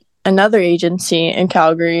another agency in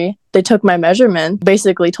Calgary. They took my measurement,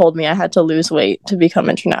 basically told me I had to lose weight to become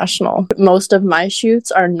international. Most of my shoots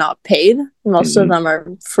are not paid. Most of them are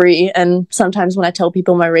free. And sometimes when I tell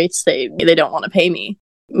people my rates, they don't want to pay me.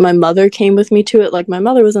 My mother came with me to it. Like, my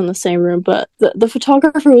mother was in the same room, but the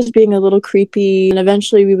photographer was being a little creepy. And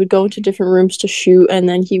eventually we would go into different rooms to shoot. And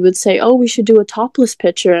then he would say, oh, we should do a topless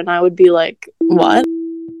picture. And I would be like, what?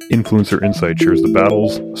 Influencer Insight shares the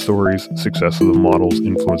battles, stories, successes of models,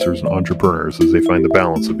 influencers, and entrepreneurs as they find the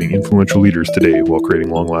balance of being influential leaders today while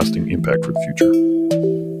creating long-lasting impact for the future.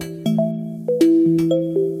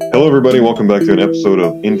 Hello, everybody. Welcome back to an episode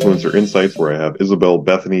of Influencer Insights, where I have Isabel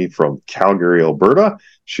Bethany from Calgary, Alberta.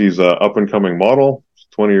 She's an up-and-coming model. She's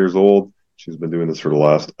 20 years old. She's been doing this for the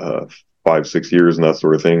last 5-6 years and that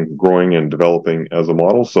sort of thing, growing and developing as a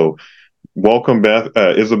model. So welcome,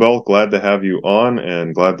 Isabel. Glad to have you on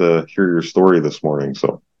and glad to hear your story this morning.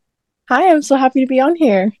 So, hi, I'm so happy to be on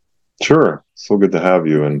here. Sure. So good to have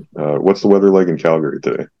you. And what's the weather like in Calgary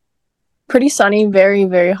today? Pretty sunny, very,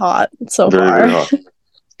 very hot so far. Very hot.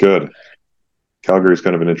 Good. Calgary is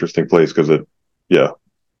kind of an interesting place because it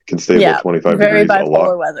can stay about 25 very degrees a lot.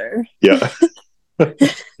 Bipolar weather. Yeah.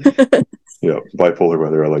 Yeah, bipolar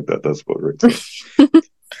weather. I like that. That's about right.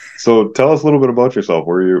 So tell us a little bit about yourself.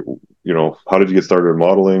 Where how did you get started in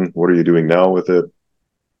modeling? What are you doing now with it?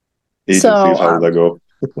 Agencies, how did that go?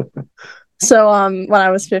 When I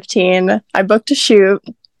was 15, I booked a shoot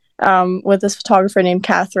with this photographer named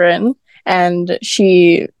Catherine, and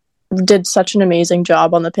she did such an amazing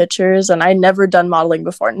job on the pictures. And I'd never done modeling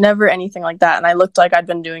before, never anything like that. And I looked like I'd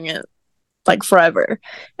been doing it like forever.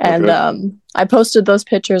 And I posted those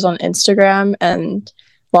pictures on Instagram, and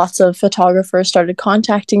lots of photographers started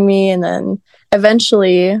contacting me. And then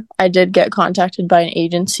eventually I did get contacted by an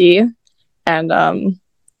agency, and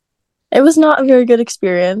it was not a very good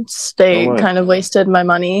experience. They kind of wasted my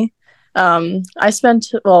money. I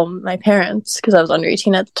spent, my parents, because I was under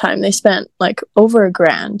 18 at the time, they spent like over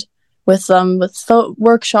 $1,000 with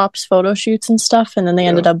workshops, photo shoots and stuff. And then they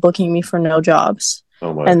ended up booking me for no jobs.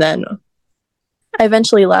 And then I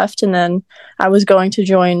eventually left, and then I was going to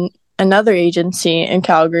join another agency in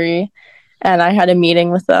Calgary, and I had a meeting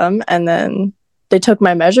with them, and then they took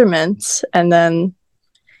my measurements, and then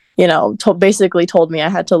basically told me I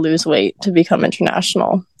had to lose weight to become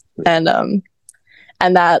international. And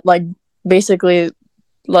that basically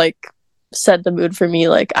set the mood for me.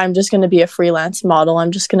 Like, I'm just going to be a freelance model.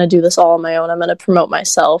 I'm just going to do this all on my own. I'm going to promote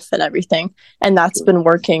myself and everything. And that's been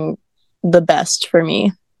working the best for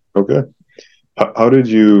me. Okay. How did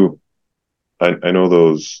you, I know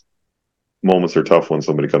those moments are tough when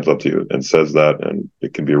somebody comes up to you and says that, and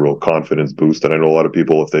it can be a real confidence boost. And I know a lot of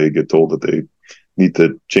people, if they get told that they need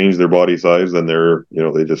to change their body size, then they're,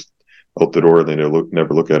 they just out the door and they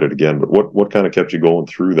never look at it again. But what kind of kept you going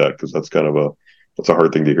through that? Because that's kind of that's a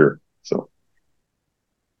hard thing to hear. So,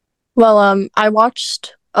 I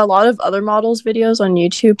watched a lot of other models' videos on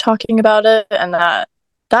YouTube talking about it, and that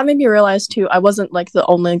made me realize too, I wasn't like the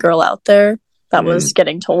only girl out there that was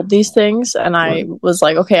getting told these things. And I was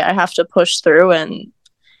like, okay, I have to push through and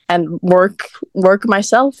work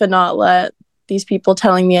myself and not let these people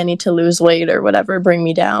telling me I need to lose weight or whatever bring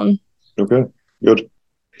me down. Okay, good.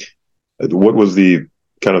 What was the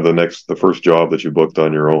first job that you booked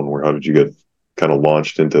on your own? How did you get kind of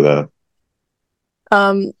launched into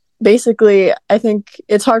that? Basically, I think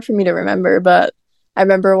it's hard for me to remember, but I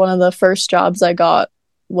remember one of the first jobs I got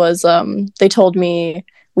was they told me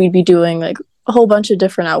we'd be doing like a whole bunch of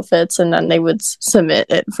different outfits, and then they would submit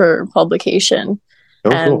it for publication.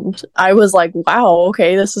 Cool. I was like, wow,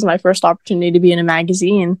 okay, this is my first opportunity to be in a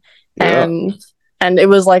magazine. And it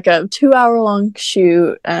was like a 2-hour-long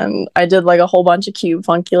shoot, and I did like a whole bunch of cute,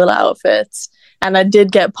 funky little outfits, and I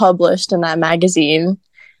did get published in that magazine.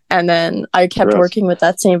 And then I kept working with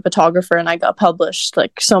that same photographer, and I got published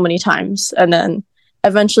like so many times. And then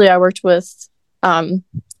eventually I worked with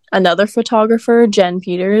another photographer, Jen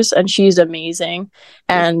Peters, and she's amazing.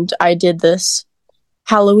 And I did this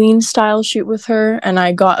Halloween style shoot with her, and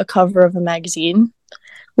I got a cover of a magazine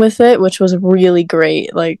with it, which was really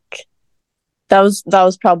great. Like, that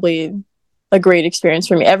was probably a great experience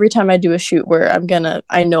for me. Every time I do a shoot where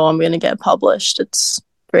I know I'm gonna get published, it's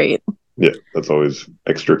great. Yeah, that's always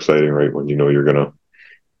extra exciting, right? When you know you're gonna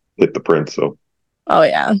hit the print. So, oh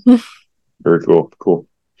yeah, very cool.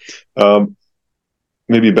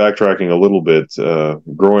 Maybe backtracking a little bit.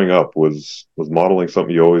 Growing up, was modeling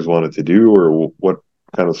something you always wanted to do, or what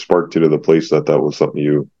kind of sparked you to the place that was something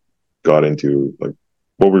you got into? Like,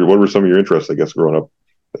 what were some of your interests, I guess, growing up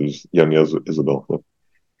as young as Isabel?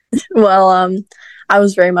 Well, I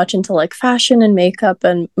was very much into like fashion and makeup,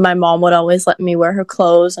 and my mom would always let me wear her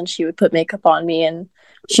clothes, and she would put makeup on me, and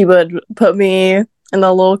she would put me in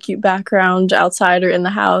a little cute background outside or in the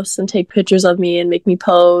house and take pictures of me and make me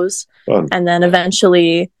pose. Fun. And then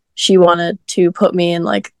eventually she wanted to put me in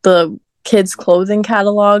like the kids' clothing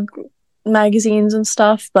catalog magazines and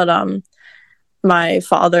stuff, but my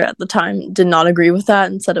father at the time did not agree with that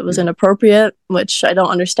and said it was inappropriate, which I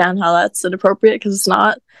don't understand how that's inappropriate because it's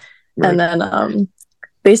not. Right. And then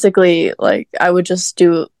basically, like, I would just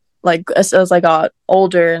do, like, as I got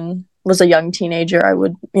older and was a young teenager, I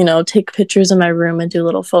would, take pictures in my room and do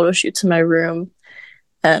little photo shoots in my room.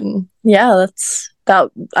 And yeah,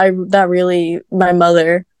 that really, my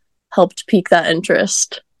mother helped pique that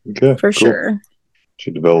interest. Okay, for cool. sure. She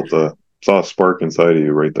developed saw a spark inside of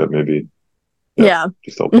you, right? That maybe, yeah.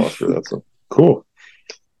 just helped foster that. So cool.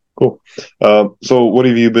 So what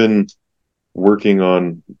have you been working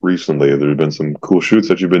on recently? Have there been some cool shoots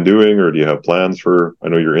that you've been doing, or do you have plans for? I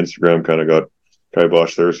know your Instagram kind of got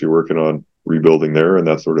kibosh there, so you're working on rebuilding there and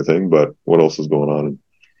that sort of thing. But what else is going on?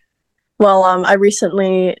 Well, I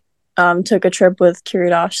recently took a trip with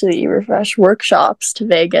Curiosity Refresh workshops to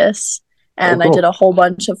Vegas, and cool. I did a whole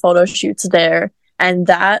bunch of photo shoots there, and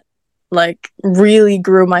that like really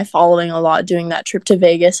grew my following a lot doing that trip to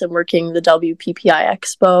Vegas and working the WPPI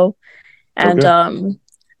Expo. And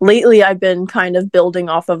lately I've been kind of building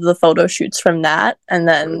off of the photo shoots from that and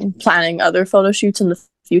then planning other photo shoots in the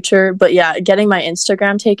future. But yeah, getting my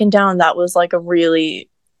Instagram taken down, that was like a really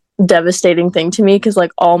devastating thing to me because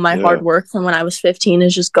like all my hard work from when I was 15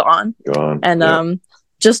 is just gone. And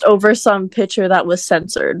just over some picture that was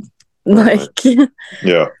censored. Right.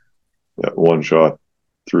 One shot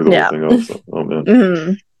threw the whole thing out. So, oh man.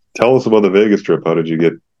 Mm-hmm. Tell us about the Vegas trip. How did you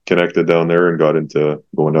get connected down there and got into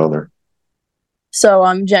going down there?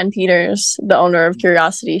 So Jen Peters, the owner of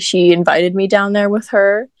Curiosity, she invited me down there with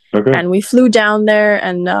her. Okay. And we flew down there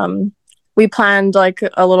and we planned like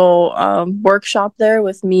a little workshop there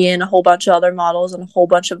with me and a whole bunch of other models and a whole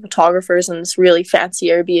bunch of photographers in this really fancy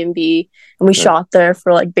Airbnb. And we shot there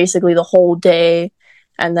for like basically the whole day.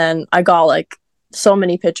 And then I got like so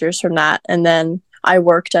many pictures from that. And then I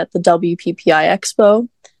worked at the WPPI Expo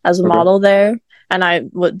as a model there. And I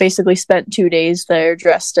basically spent 2 days there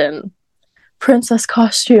dressed in princess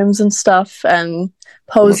costumes and stuff and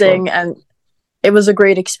posing. And it was a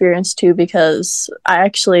great experience too, because I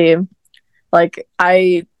actually, like,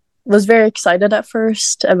 I was very excited at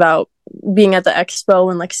first about being at the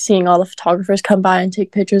expo and like seeing all the photographers come by and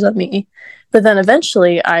take pictures of me. But then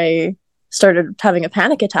eventually I started having a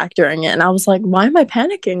panic attack during it. And I was like, why am I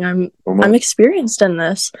panicking? I'm experienced in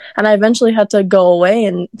this. And I eventually had to go away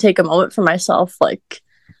and take a moment for myself.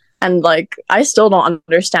 And I still don't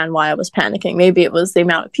understand why I was panicking. Maybe it was the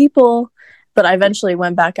amount of people, but I eventually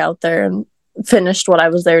went back out there and finished what I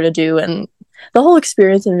was there to do. And the whole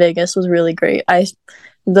experience in Vegas was really great.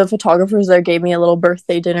 The photographers there gave me a little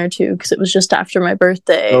birthday dinner too, because it was just after my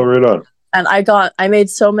birthday. Oh, right on. And I made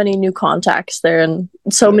so many new contacts there, and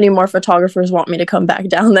so many more photographers want me to come back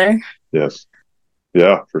down there. Yes.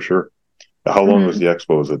 Yeah, for sure. How long was the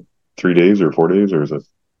expo? Was it 3 days or 4 days, or is it?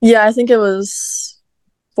 Yeah, I think it was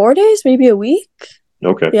 4 days, maybe a week.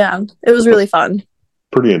 Okay. Yeah, it was really fun.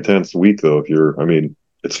 Pretty intense week though.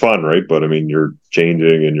 It's fun, right? But you're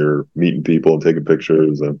changing and you're meeting people and taking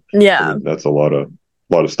pictures, and that's a lot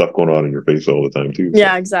of stuff going on in your face all the time too. So.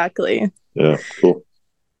 Yeah, exactly. Yeah, cool.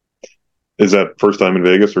 Is that first time in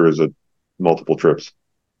Vegas or is it multiple trips?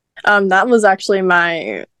 That was actually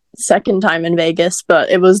my second time in Vegas, but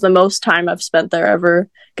it was the most time I've spent there ever.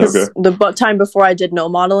 Because the time before I did no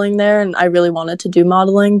modeling there, and I really wanted to do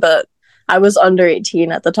modeling, but I was under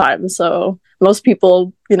 18 at the time, so most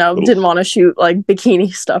people, didn't want to shoot like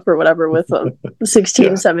bikini stuff or whatever with a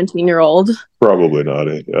 16, 17-year-old. Probably not,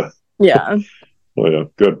 eh? Yeah. Yeah. Oh, yeah.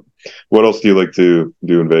 Good. What else do you like to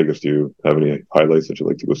do in Vegas? Do you have any highlights that you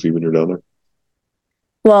like to go see when you're down there?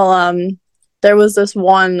 Well, there was this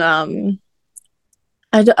one,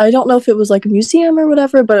 I don't know if it was like a museum or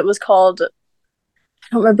whatever, but it was called, I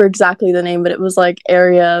don't remember exactly the name, but it was like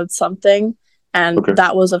Area something. And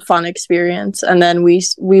that was a fun experience. And then we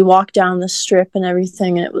walked down the strip and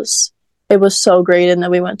everything, and it was so great. And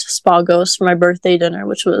then we went to Spa Ghost for my birthday dinner,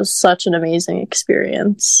 which was such an amazing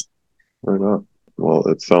experience. Right on. Well,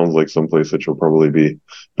 it sounds like someplace that you'll probably be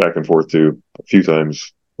back and forth to a few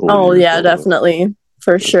times. Oh yeah, definitely.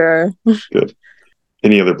 For sure. Good.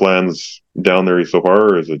 Any other plans down there so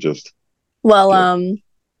far, or is it just? Well,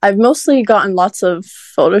 I've mostly gotten lots of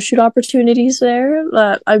photo shoot opportunities there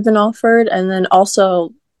that I've been offered, and then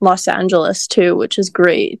also Los Angeles too, which is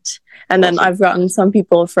great. And then I've gotten some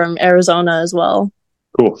people from Arizona as well.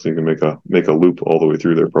 Cool. So you can make a loop all the way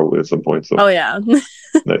through there probably at some point. So Oh yeah.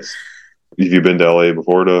 nice. Have you been to LA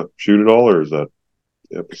before to shoot at all, or is that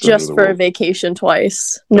the epicenter of Just the for a world? vacation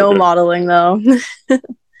twice. No Okay. modeling though.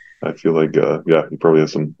 I feel like, you probably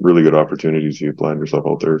have some really good opportunities. You planned yourself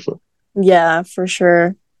out there. So, Yeah, for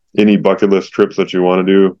sure. any bucket list trips that you want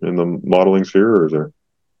to do in the modeling sphere, or is there?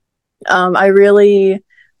 I really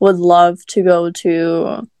would love to go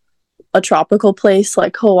to a tropical place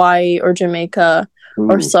like Hawaii or Jamaica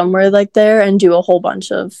or Ooh, somewhere like there and do a whole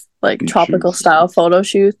bunch of like beach tropical shoots. style photo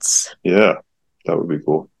shoots. Yeah, that would be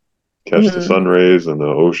cool. Catch the Mhm. sun rays and the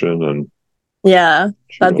ocean and Yeah,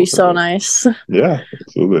 shoot that'd be all so sorts of. nice. Yeah,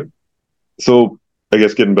 absolutely. So, I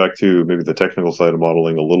guess getting back to maybe the technical side of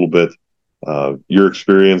modeling a little bit, your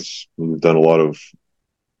experience, you've done a lot of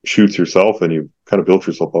shoots yourself and you've kind of built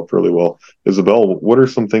yourself up really well. Isabel, what are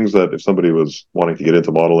some things that if somebody was wanting to get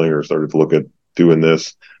into modeling or started to look at doing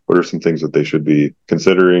this, what are some things that they should be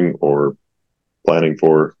considering or planning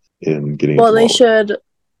for in getting Well, into modeling?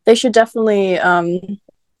 they should definitely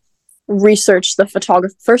research the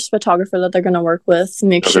photographer that they're going to work with,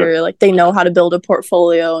 make Okay, sure like they know how to build a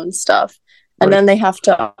portfolio and stuff. And right, then they have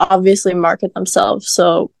to obviously market themselves.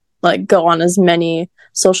 So like go on as many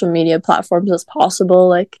social media platforms as possible.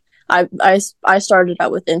 Like I started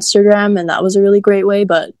out with Instagram and that was a really great way,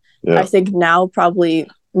 but I yeah, think now probably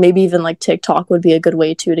maybe even like TikTok would be a good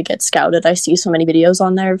way too to get scouted. I see so many videos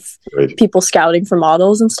on there of right, people scouting for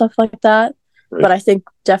models and stuff like that. right, But I think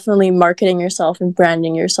definitely marketing yourself and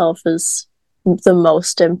branding yourself is the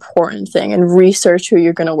most important thing, and research who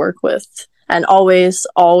you're going to work with. And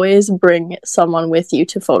always bring someone with you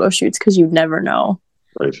to photo shoots because you never know.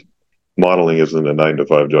 right. Modeling isn't a 9 to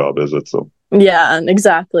 5 job, is it? So, Yeah, and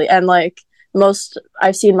exactly. And like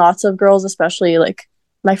I've seen lots of girls, especially like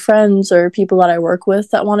my friends or people that I work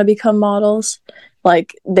with that want to become models.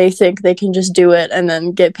 Like they think they can just do it and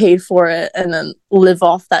then get paid for it and then live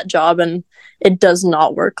off that job. And it does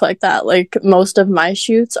not work like that. Like most of my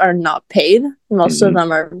shoots are not paid, most of mhm,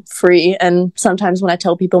 them are free. And sometimes when I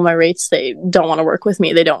tell people my rates, they don't want to work with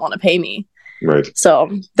me, they don't want to pay me. right.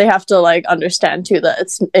 So they have to like understand too that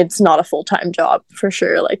it's not a full-time job for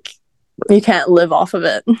sure. Like you can't live off of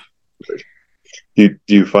it. Do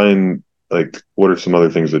you find, like, what are some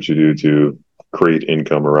other things that you do to create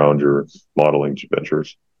income around your modeling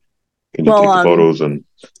ventures? Can you Well, take the photos and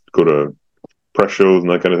go to press shows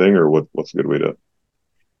and that kind of thing, or what's a good way to?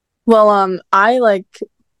 I like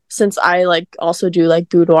since I like also do like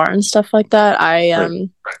boudoir and stuff like that. I Right.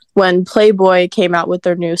 when Playboy came out with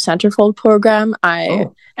their new centerfold program, I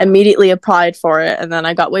Oh, immediately applied for it, and then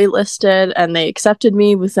I got waitlisted, and they accepted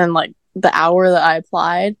me within like the hour that I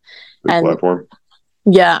applied. good And platform.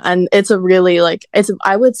 yeah, and it's a really like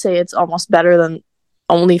I would say it's almost better than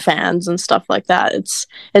OnlyFans and stuff like that. It's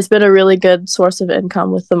been a really good source of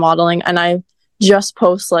income with the modeling, and I just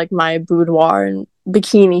post like my boudoir and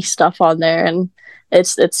bikini stuff on there, and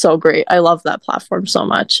it's so great. I love that platform so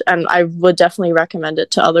much, and I would definitely recommend it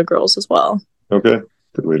to other girls as well. Okay,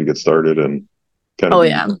 good way to get started and kind of Oh be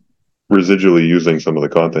yeah, residually using some of the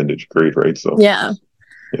content that you create, right? So, yeah.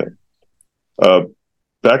 yeah. Uh,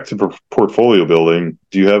 Back to portfolio building.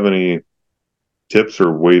 Do you have any tips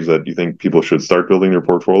or ways that you think people should start building their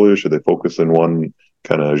portfolio? Should they focus in one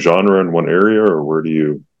kind of genre in one area, or where do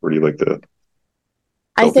you like to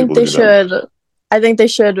I tell think people to they do that? should. I think they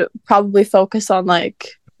should probably focus on like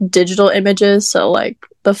digital images. So like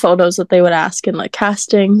the photos that they would ask in like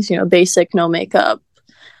castings, basic, no makeup,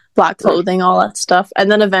 black Right. clothing, all that stuff.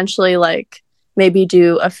 And then eventually like maybe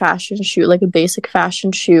do a fashion shoot, like a basic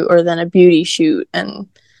fashion shoot, or then a beauty shoot, and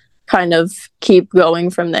kind of keep going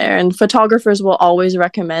from there. And photographers will always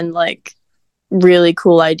recommend like really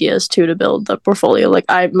cool ideas too to build the portfolio. Like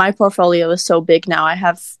my portfolio is so big now. I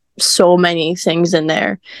have so many things in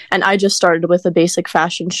there. And I just started with a basic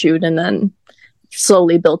fashion shoot and then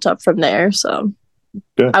slowly built up from there. So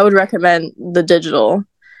Yeah. I would recommend the digital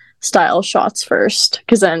style shots first,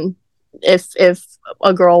 because then if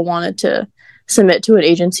a girl wanted to submit to an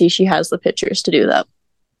agency, she has the pictures to do that.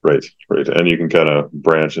 Right. Right. And you can kind of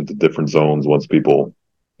branch into different zones once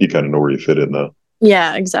you kind of know where you fit in the.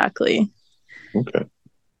 Yeah, exactly. Okay.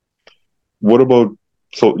 What about,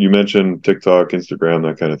 so you mentioned TikTok, Instagram,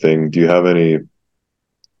 that kind of thing. Do you have any,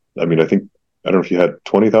 I mean, I don't know if you had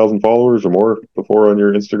 20,000 followers or more before on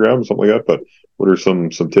your Instagram or something like that, but what are some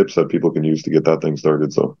tips that people can use to get that thing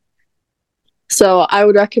started? So I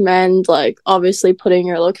would recommend like obviously putting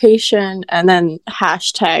your location and then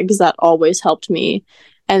hashtags. That always helped me.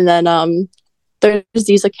 And then there's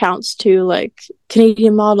these accounts too, like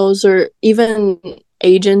Canadian models or even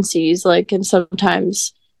agencies, like, and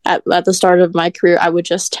sometimes at the start of my career, I would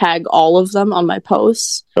just tag all of them on my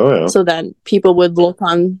posts. Oh, yeah. So then people would look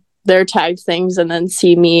on their tagged things and then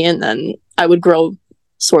see me, and then I would grow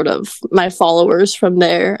sort of my followers from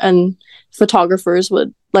there. And photographers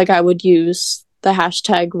would, like, I would use the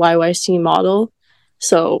hashtag YYC model.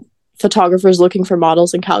 So photographers looking for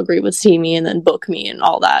models in Calgary would see me and then book me and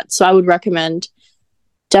all that. So I would recommend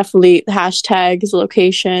definitely hashtags,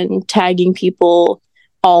 location, tagging people,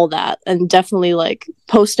 all that. And definitely like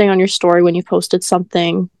posting on your story when you posted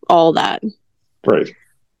something, all that. Right.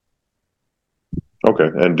 Okay.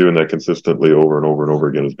 And doing that consistently over and over and over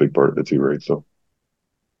again is a big part of it too, right? So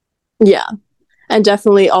yeah. And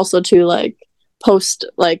definitely also to like post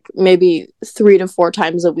like maybe 3 to 4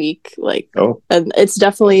 times a week, like, and it's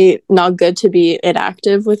definitely not good to be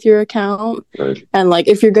inactive with your account. Right. And like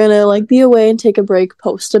if you're gonna like be away and take a break,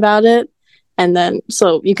 post about it, and then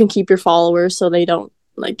so you can keep your followers so they don't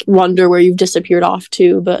like wonder where you've disappeared off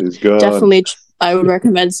to. But definitely I would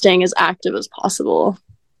recommend staying as active as possible.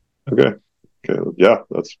 Okay. Yeah,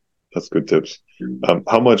 that's good tips.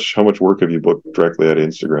 How much work have you booked directly at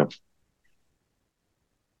Instagram?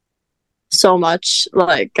 So much.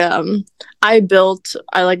 Like that's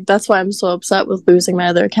why I'm so upset with losing my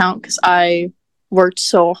other account, because I worked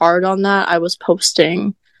so hard on that. I was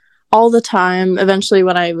posting all the time. Eventually,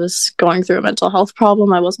 when I was going through a mental health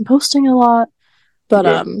problem, I wasn't posting a lot, but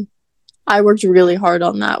I worked really hard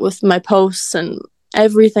on that with my posts and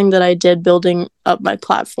everything that I did, building up my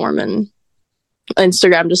platform, and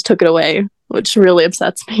Instagram just took it away, which really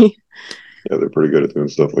upsets me. Yeah, they're pretty good at doing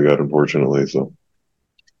stuff like that, unfortunately. So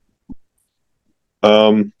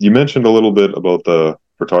you mentioned a little bit about the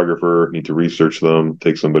photographer, need to research them,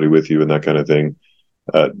 take somebody with you, and that kind of thing.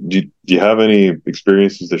 Do you have any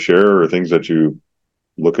experiences to share, or things that you,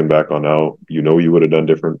 looking back on now, you would have done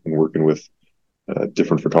different in working with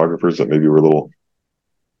different photographers that maybe were a little,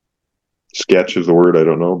 sketch is the word, I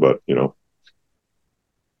don't know, but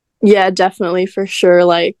Yeah, definitely, for sure.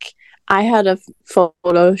 Like I had a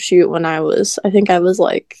photo shoot when I was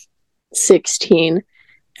like 16,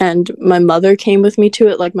 and my mother came with me to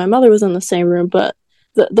it. Like my mother was in the same room, but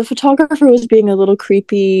the photographer was being a little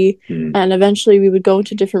creepy. And eventually we would go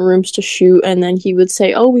into different rooms to shoot, and then he would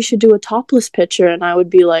say, oh, we should do a topless picture, and I would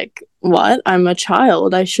be like, what? I'm a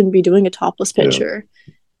child, I shouldn't be doing a topless picture.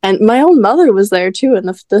 And my own mother was there too, and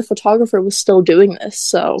the photographer was still doing this.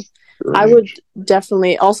 So I would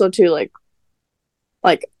definitely also too, like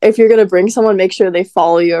if you're gonna bring someone, make sure they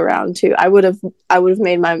follow you around too. I would have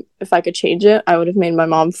made if I could change it, I would have made my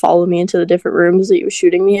mom follow me into the different rooms that you were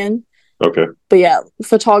shooting me in. Okay. But yeah,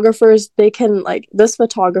 photographers, they can, like, this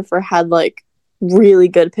photographer had like really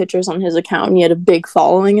good pictures on his account, and he had a big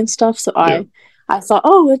following and stuff. So I thought,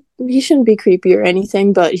 oh, he shouldn't be creepy or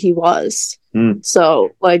anything, but he was. So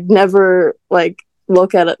like never like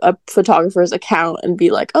look at a photographer's account and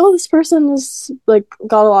be like, oh, this person is like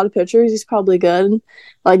got a lot of pictures, he's probably good.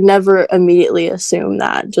 Like never immediately assume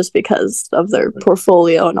that just because of their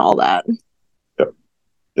portfolio and all that. Yeah,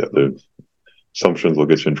 the assumptions will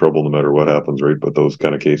get you in trouble no matter what happens, right? But those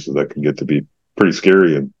kind of cases that can get to be pretty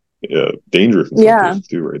scary and dangerous in some cases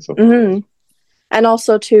too, right? So and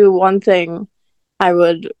also too, one thing I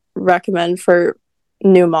would recommend for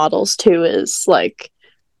new models too is like,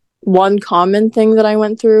 one common thing that I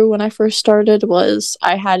went through when I first started was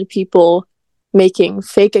I had people making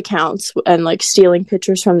fake accounts and like stealing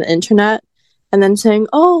pictures from the internet, and then saying,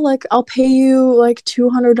 oh, like I'll pay you like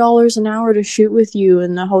 $200 an hour to shoot with you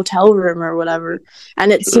in the hotel room or whatever.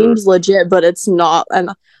 And it seems legit, but it's not.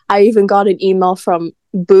 And I even got an email from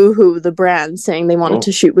Boohoo, the brand, saying they wanted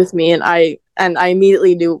to shoot with me, and I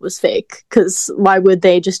immediately knew it was fake, because why would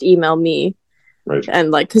they just email me? Right.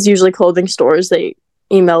 And like, because usually clothing stores, they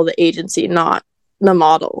email the agency, not the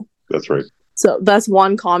model. That's right. So that's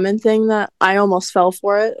one common thing that I almost fell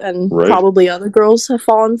for it, and probably other girls have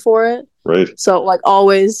fallen for it. Right. So like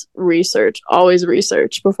always research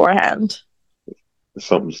beforehand. If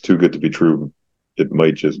something's too good to be true, it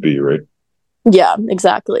might just be, right? Yeah,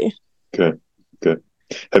 exactly. Okay.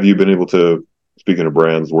 Have you been able to, speaking of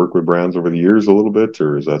brands, work with brands over the years a little bit,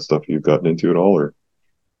 or is that stuff you've gotten into at all, or?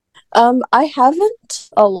 I haven't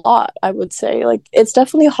a lot, I would say. Like, it's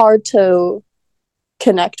definitely hard to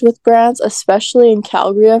connect with brands, especially in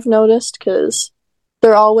Calgary, I've noticed, because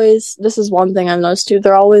this is one thing I've noticed too,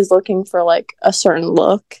 they're always looking for like a certain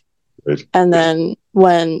look. Right. And then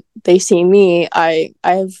when they see me, I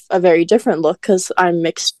have a very different look, because I'm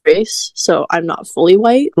mixed race, so I'm not fully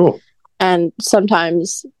white. Cool. And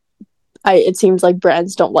sometimes it seems like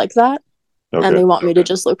brands don't like that, and they want me to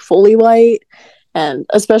just look fully white. And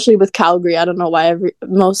especially with Calgary, I don't know why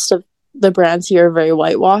most of the brands here are very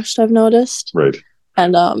whitewashed, I've noticed. Right.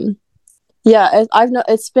 And yeah,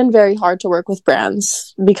 it's been very hard to work with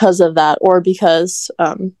brands because of that, or because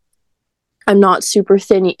I'm not super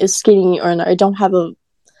skinny, or I don't have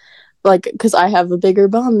because I have a bigger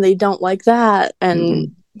bum. They don't like that,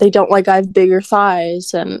 and they don't like I have bigger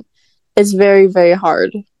thighs, and it's very, very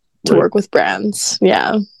hard to work with brands.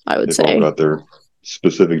 Yeah, I would say. They've all got their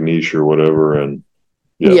specific niche or whatever, and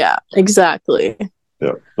yeah, exactly.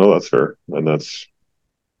 Yeah, no, that's fair, and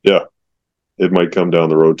it might come down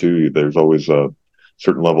the road too. There's always a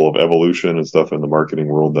certain level of evolution and stuff in the marketing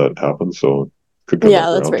world that happens, so it could come back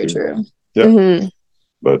that's around very too. true. Yeah. Mm-hmm.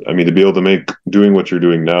 But I mean, to be able to doing what you're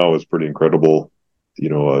doing now is pretty incredible. You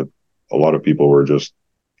know, a lot of people were just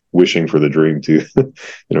wishing for the dream to,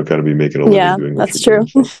 kind of be making a living doing what that's you're true.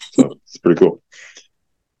 doing. So it's pretty cool.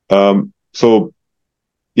 So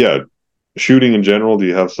yeah, shooting in general, do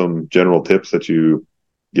you have some general tips that you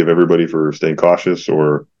give everybody for staying cautious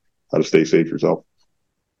or how to stay safe yourself?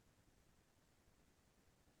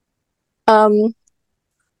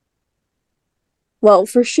 Well,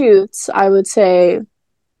 for shoots, I would say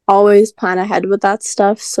always plan ahead with that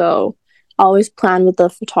stuff. So always plan with the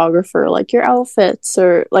photographer, like your outfits,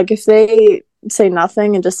 or like if they say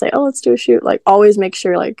nothing and just say, oh, let's do a shoot, like always make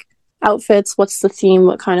sure like outfits, what's the theme,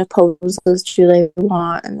 what kind of poses do they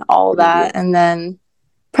want, and all that. And then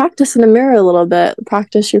practice in the mirror a little bit,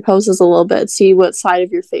 practice your poses a little bit, see what side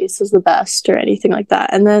of your face is the best or anything like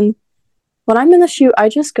that. And then when I'm in the shoot, I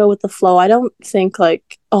just go with the flow. I don't think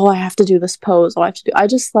like, oh, I have to do this pose. I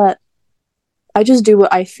just do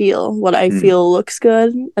what I feel looks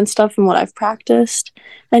good and stuff, and what I've practiced.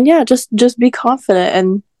 And yeah, just be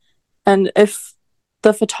confident. And if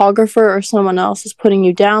the photographer or someone else is putting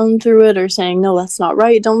you down through it or saying, no, that's not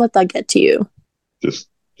right, don't let that get to you. Just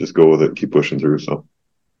go with it and keep pushing through. So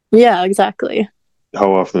yeah, exactly.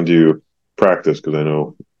 How often do you practice? Because I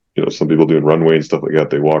know, some people doing runway and stuff like that,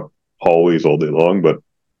 they walk hallways all day long, but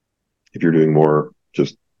if you're doing more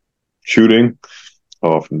just shooting,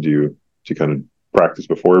 how often do you kind of practice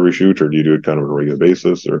before every shoot, or do you do it kind of on a regular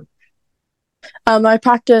basis? Or I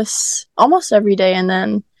practice almost every day, and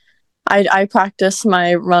then I practice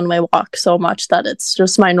my runway walk so much that it's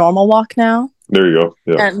just my normal walk now. There you go.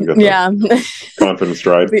 Yeah. And, confident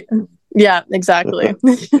stride. Yeah, exactly.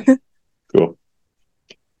 Cool.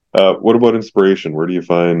 What about inspiration? Where do you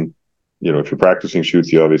find, if you're practicing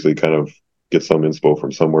shoots, you obviously kind of get some inspo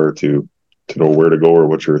from somewhere to know where to go or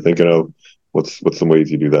what you're thinking of. What's some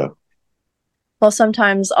ways you do that? Well,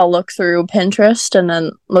 sometimes I'll look through Pinterest and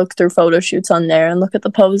then look through photo shoots on there and look at the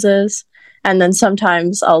poses. And then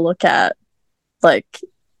sometimes I'll look at like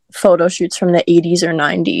photo shoots from the 80s or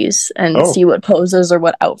 90s and see what poses or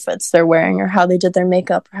what outfits they're wearing or how they did their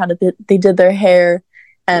makeup or how they did their hair,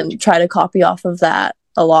 and try to copy off of that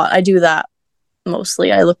a lot. I do that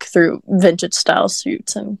mostly. I look through vintage style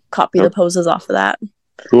shoots and copy the poses off of that.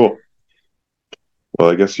 Cool. Well,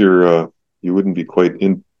 I guess you wouldn't be quite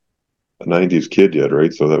in a 90s kid yet,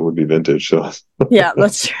 right? So that would be vintage. So yeah,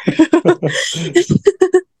 that's true.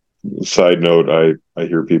 Side note, I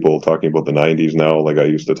hear people talking about the 90s now, like I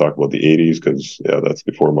used to talk about the 80s, because that's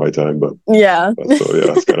before my time. But so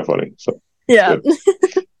it's kind of funny. So yeah,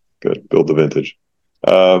 good. Build the vintage.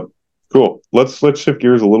 Cool. Let's shift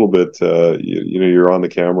gears a little bit. You're on the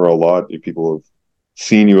camera a lot. People have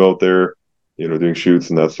seen you out there, doing shoots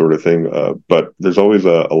and that sort of thing. But there's always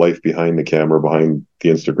a life behind the camera, behind the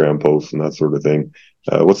Instagram posts and that sort of thing.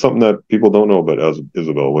 What's something that people don't know about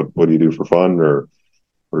Isabel? What do you do for fun, or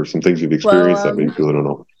some things you've experienced that maybe people don't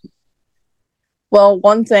know? Well,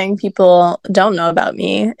 one thing people don't know about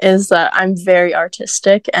me is that I'm very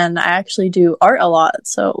artistic, and I actually do art a lot.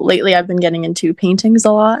 So lately I've been getting into paintings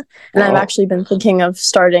a lot, and I've actually been thinking of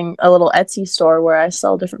starting a little Etsy store where I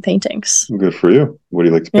sell different paintings. Good for you. What do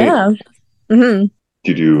you like to paint? Yeah. Mm-hmm.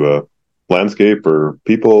 Do you do landscape or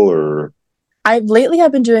people, or? I've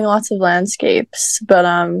been doing lots of landscapes, but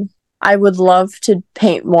I would love to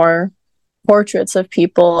paint more portraits of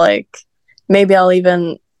people. Like maybe I'll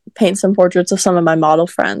even paint some portraits of some of my model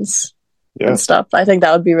friends and stuff. I think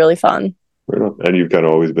that would be really fun. Right on. And you've kind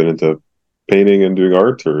of always been into painting and doing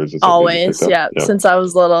art, or is it always? Yeah, since I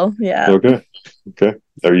was little. Yeah. Okay.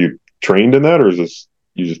 Are you trained in that, or is this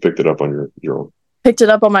you just picked it up on your own? Picked it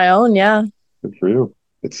up on my own. Yeah. Good for you.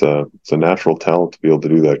 It's a natural talent to be able to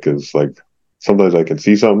do that, because like sometimes I can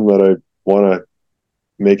see something that I want to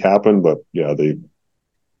make happen, but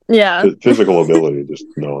physical ability just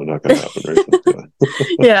not going to happen, right?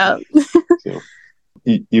 Yeah. So,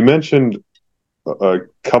 you mentioned a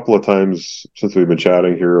couple of times since we've been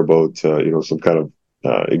chatting here about some kind of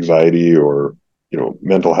anxiety or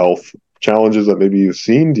mental health challenges that maybe you've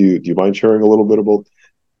seen. Do you mind sharing a little bit about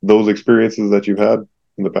those experiences that you've had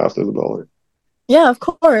in the past, Isabel? Or? Yeah, of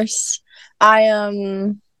course. I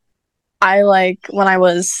like when I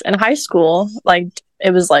was in high school, like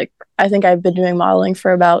it was like I think I've been doing modeling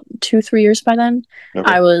for about 2-3 years by then. Okay.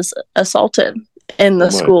 I was assaulted in the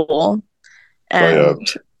school, By a and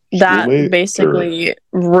that schoolmate, basically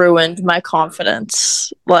ruined my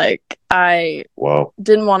confidence. Like I wow.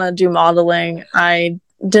 didn't want to do modeling. I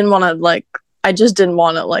just didn't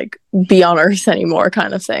want to like be on Earth anymore,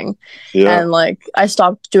 kind of thing. Yeah. And like I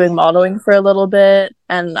stopped doing modeling for a little bit,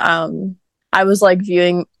 and I was like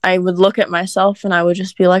I would look at myself and I would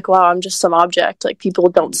just be like, wow, I'm just some object. Like people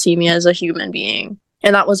don't see me as a human being.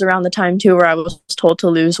 And that was around the time too where I was told to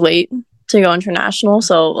lose weight to go international.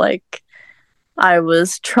 So like I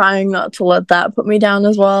was trying not to let that put me down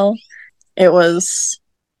as well.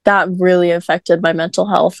 That really affected my mental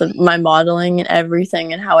health and my modeling and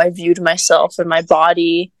everything and how I viewed myself and my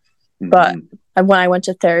body. But when I went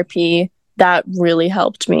to therapy, that really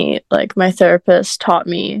helped me. Like my therapist taught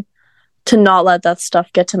me to not let that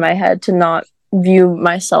stuff get to my head, to not view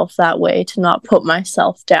myself that way, to not put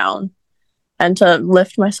myself down, and to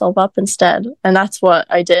lift myself up instead. And that's what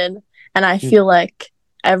I did. And I feel like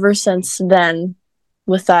ever since then,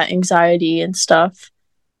 with that anxiety and stuff,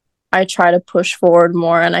 I try to push forward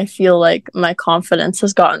more. And I feel like my confidence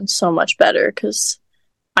has gotten so much better because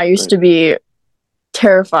I used to be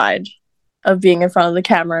terrified of being in front of the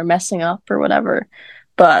camera, messing up or whatever.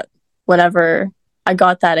 But whenever I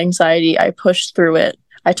got that anxiety, I pushed through it.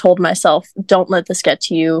 I told myself, don't let this get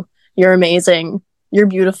to you. You're amazing. You're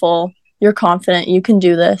beautiful. You're confident. You can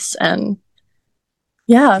do this. And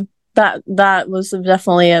yeah, that was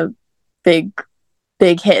definitely a big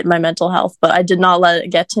hit in my mental health, but I did not let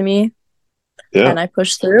it get to me. Yeah. And I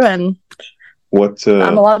pushed through, and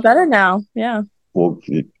I'm a lot better now. Yeah. Well,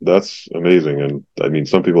 that's amazing. And I mean,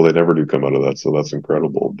 some people, they never do come out of that. So that's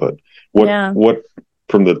incredible. But what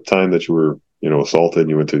from the time that you were, assaulted and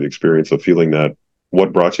you went through the experience of feeling that,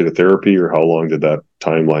 what brought you to therapy, or how long did that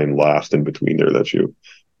timeline last in between there that you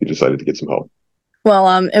decided to get some help? Well,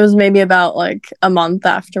 it was maybe about like a month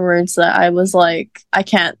afterwards that I was like, I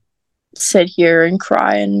can't sit here and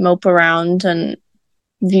cry and mope around and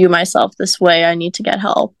view myself this way. I need to get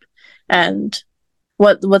help. And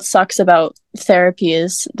what sucks about therapy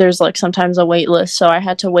is there's like sometimes a wait list. So I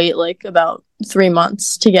had to wait like about 3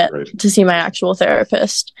 months to get to see my actual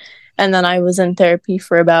therapist. And then I was in therapy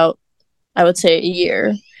for about, I would say, a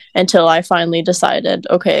year until I finally decided,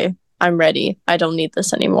 okay, I'm ready. I don't need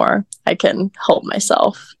this anymore. I can help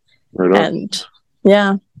myself. Right on. And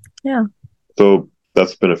yeah. So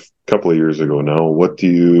that's been a couple of years ago now. What do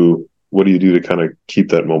you do to kind of keep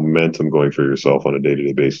that momentum going for yourself on a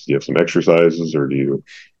day-to-day basis? Do you have some exercises, or do you?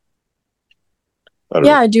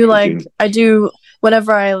 I do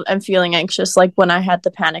whenever I'm feeling anxious, like when I had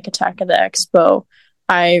the panic attack at the expo,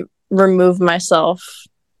 I remove myself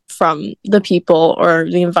from the people or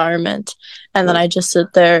the environment, and then I just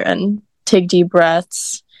sit there and take deep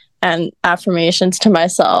breaths and affirmations to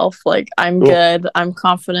myself, like I'm good, I'm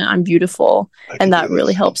confident, I'm beautiful, and that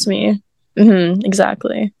really helps me.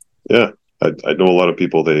 Exactly. Yeah, I know a lot of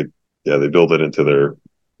people, they build it into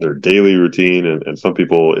their daily routine, and some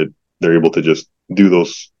people they're able to just do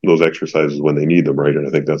those exercises when they need them, right? And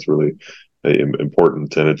I think that's really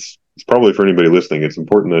important. And it's probably, for anybody listening, it's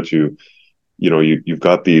important that you've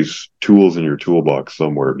got these tools in your toolbox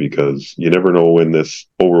somewhere, because you never know when this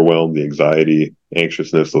overwhelm, the anxiety,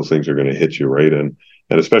 anxiousness, those things are going to hit you, right? And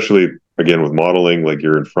especially, again, with modeling, like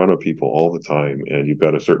you're in front of people all the time and you've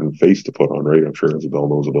got a certain face to put on, right? I'm sure Isabel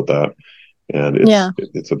knows about that. And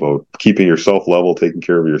it's about keeping yourself level, taking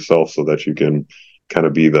care of yourself so that you can kind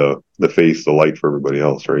of be the face, the light for everybody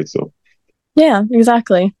else, right? So yeah,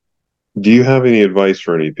 exactly. Do you have any advice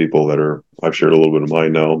for any people I've shared a little bit of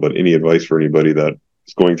mine now, but any advice for anybody that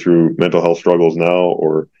is going through mental health struggles now,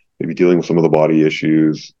 or maybe dealing with some of the body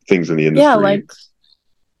issues, things in the industry?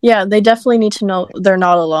 They definitely need to know they're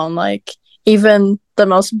not alone. Like even the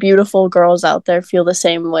most beautiful girls out there feel the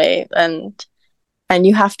same way, and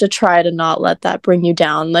you have to try to not let that bring you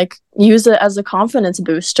down. Like use it as a confidence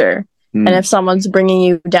booster. And if someone's bringing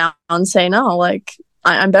you down, say no. Like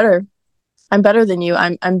I'm better. I'm better than you.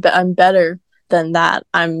 I'm better than that.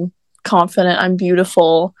 I'm confident. I'm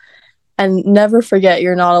beautiful. And never forget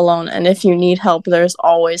you're not alone. And if you need help, there's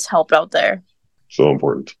always help out there. So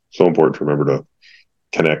important. So important to remember to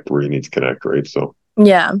connect where you need to connect, right? So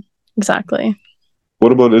yeah, exactly.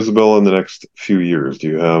 What about Isabel in the next few years? Do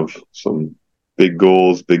you have some big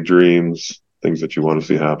goals, big dreams, things that you want to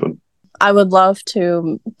see happen? I would love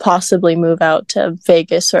to possibly move out to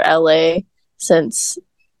Vegas or LA, since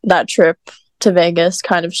that trip to Vegas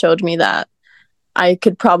kind of showed me that I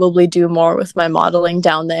could probably do more with my modeling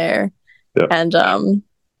down there. Yeah. And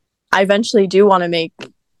I eventually do want to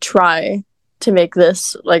try to make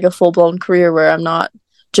this like a full-blown career where I'm not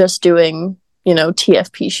just doing,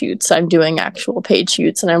 TFP shoots. I'm doing actual paid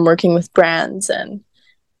shoots, and I'm working with brands, and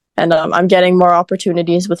I'm getting more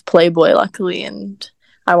opportunities with Playboy, luckily, and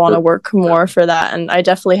I want to work more for that. And I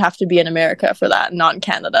definitely have to be in America for that, not in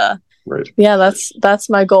Canada. Right. Yeah, that's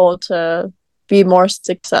my goal, to be more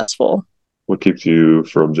successful. What keeps you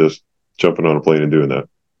from just jumping on a plane and doing that?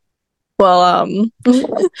 Well,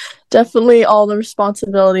 definitely all the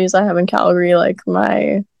responsibilities I have in Calgary, like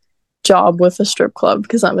my job with a strip club,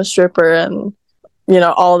 because I'm a stripper, and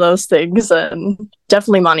all those things, and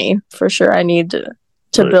definitely money for sure. I need to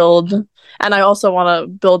build, and I also want to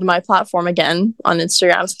build my platform again on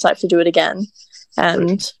Instagram, since I have to do it again,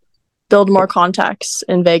 and build more contacts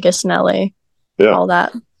in Vegas and LA. Yeah, all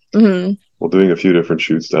that. Mm-hmm. Well, doing a few different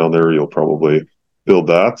shoots down there, you'll probably build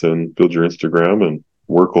that and build your Instagram, and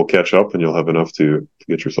work will catch up, and you'll have enough to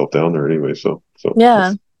get yourself down there anyway. So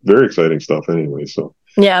yeah, very exciting stuff anyway. So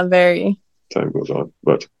yeah, very. Time goes on,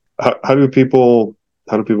 but how do people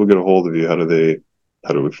get a hold of you? How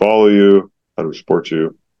do we follow you? How do we support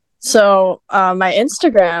you? So my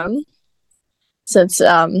Instagram, since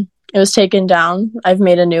it was taken down, I've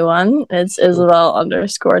made a new one. It's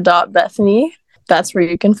Isabel_Bethany. That's where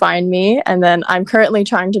you can find me. And then I'm currently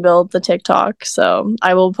trying to build the TikTok, so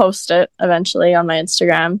I will post it eventually on my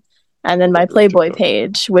Instagram. And then my Playboy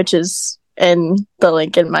page, which is in the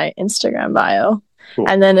link in my Instagram bio. Cool.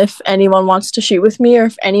 And then if anyone wants to shoot with me, or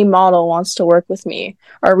if any model wants to work with me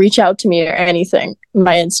or reach out to me or anything,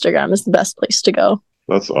 my Instagram is the best place to go.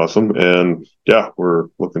 That's awesome. And yeah, we're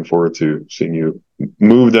looking forward to seeing you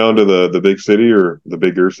move down to the big city, or the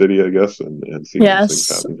bigger city, I guess, and see things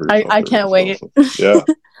happen for yourself. I can't wait. So, yeah,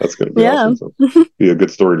 that's going to be awesome. So, be a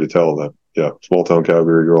good story to tell. That small town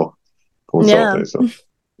Calgary girl going south. So, do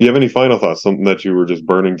you have any final thoughts? Something that you were just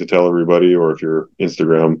burning to tell everybody, or if your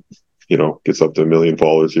Instagram, gets up to 1 million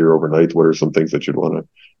followers here overnight, what are some things that you'd want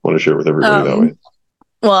to share with everybody that way?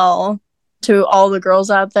 Well, to all the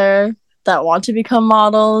girls out there that want to become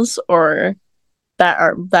models, or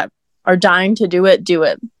that are dying to do it,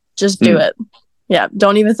 just do it. Yeah,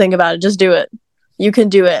 don't even think about it, just do it. You can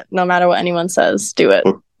do it no matter what anyone says. Do it.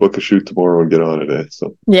 Book a shoot tomorrow and get on it.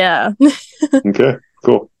 So yeah. Okay,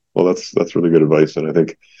 cool. Well, that's really good advice, and I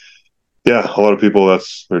think a lot of people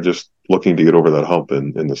they're just looking to get over that hump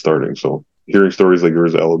in the starting. So hearing stories like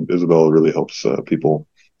yours, Isabel, really helps people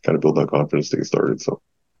kind of build that confidence to get started. So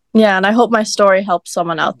yeah, and I hope my story helps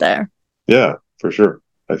someone out there. Yeah, for sure.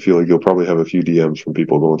 I feel like you'll probably have a few DMs from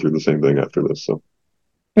people going through the same thing after this. So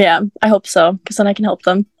yeah, I hope so, because then I can help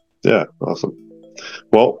them. Yeah, awesome.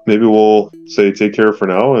 Well, maybe we'll say take care for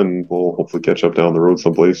now, and we'll hopefully catch up down the road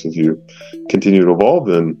someplace as you continue to evolve.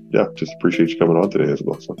 And yeah, just appreciate you coming on today as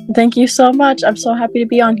well. So thank you so much. I'm so happy to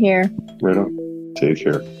be on here. Right on. Take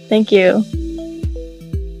care. Thank you.